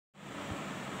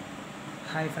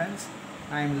Hi friends,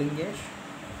 I am Lingesh.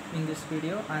 In this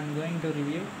video, I am going to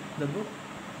review the book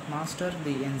Master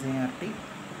the NCERT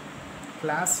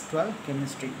Class 12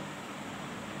 Chemistry.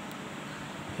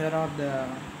 Here are the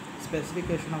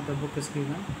specification of the book is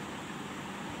given.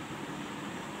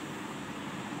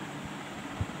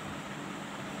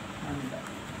 And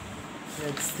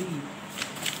let's see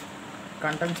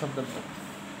contents of the book.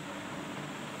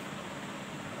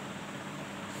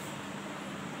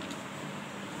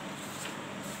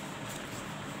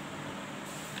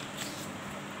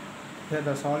 Here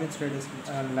the solid state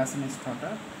lesson is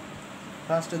started.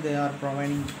 First they are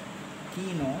providing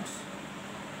keynotes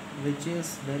which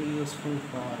is very useful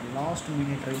for last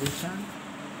minute revision.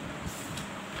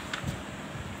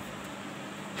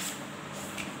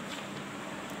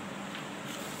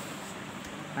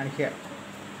 And here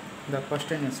the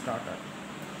question is started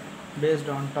based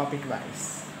on topic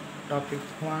wise. Topic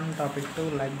 1, topic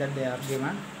 2, like that they are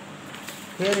given.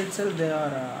 Here itself they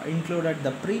are included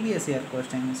the previous year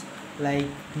questions like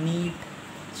NEET,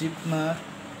 JEE,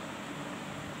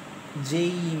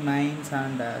 JEE Mains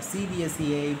and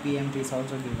CBSE PMT is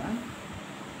also given.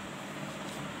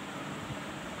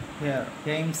 Here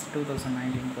AIMS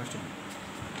 2019 question.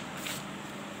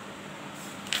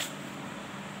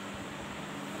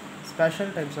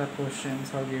 Special types of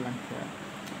questions are given here.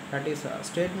 That is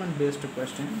statement based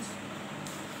questions.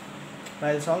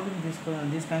 While solving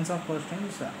these kinds of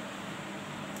questions,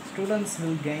 students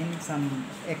will gain some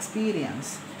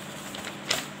experience.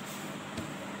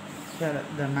 Here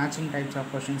the matching types of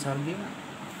questions are given.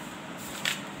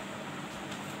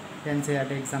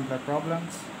 NCERT exemplar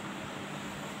problems,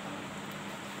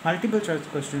 multiple choice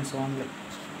questions only.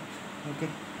 Okay.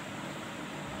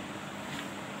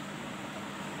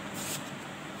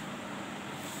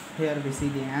 Here we see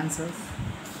the answers.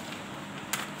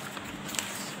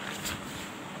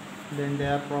 Then they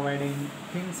are providing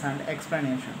hints and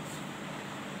explanations.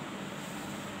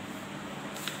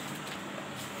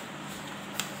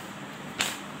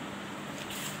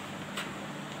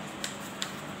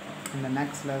 And the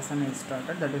next lesson is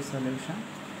started, that is solution.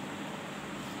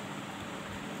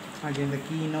 Again the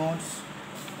keynotes.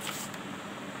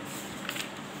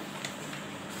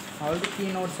 All the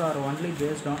keynotes are only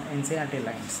based on NCERT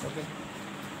lines. Okay.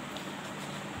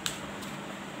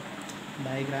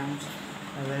 Diagrams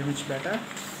are very much better.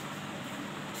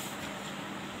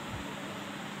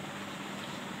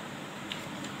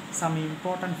 Some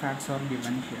important facts are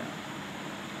given here.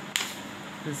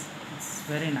 This is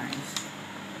very nice.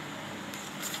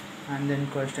 And then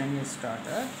question is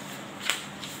started.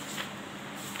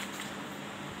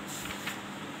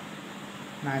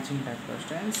 Matching type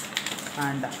questions.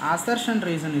 And assertion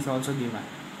reason is also given.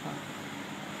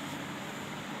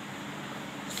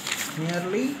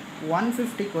 Nearly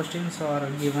 150 questions are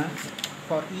given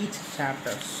for each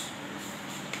chapters.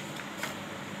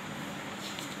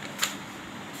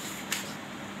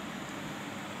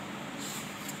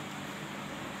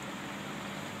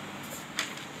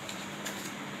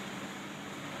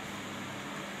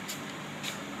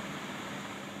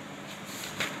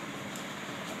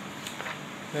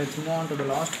 Let's move on to the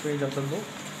last page of the book.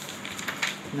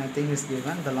 Nothing is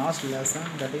given. The last lesson,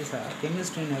 that is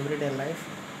chemistry in everyday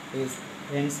life, is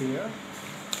ends here.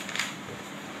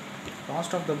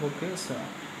 Cost of the book is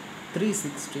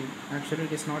 360. Actually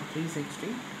it is not 360.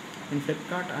 In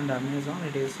Flipkart and Amazon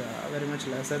it is very much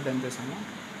lesser than this amount.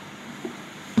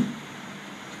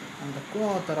 And the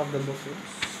co-author of the book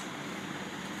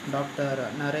is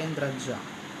Dr. Narendra Jha.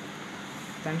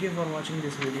 Thank you for watching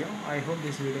this video. I hope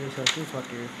this video is helpful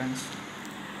for you friends.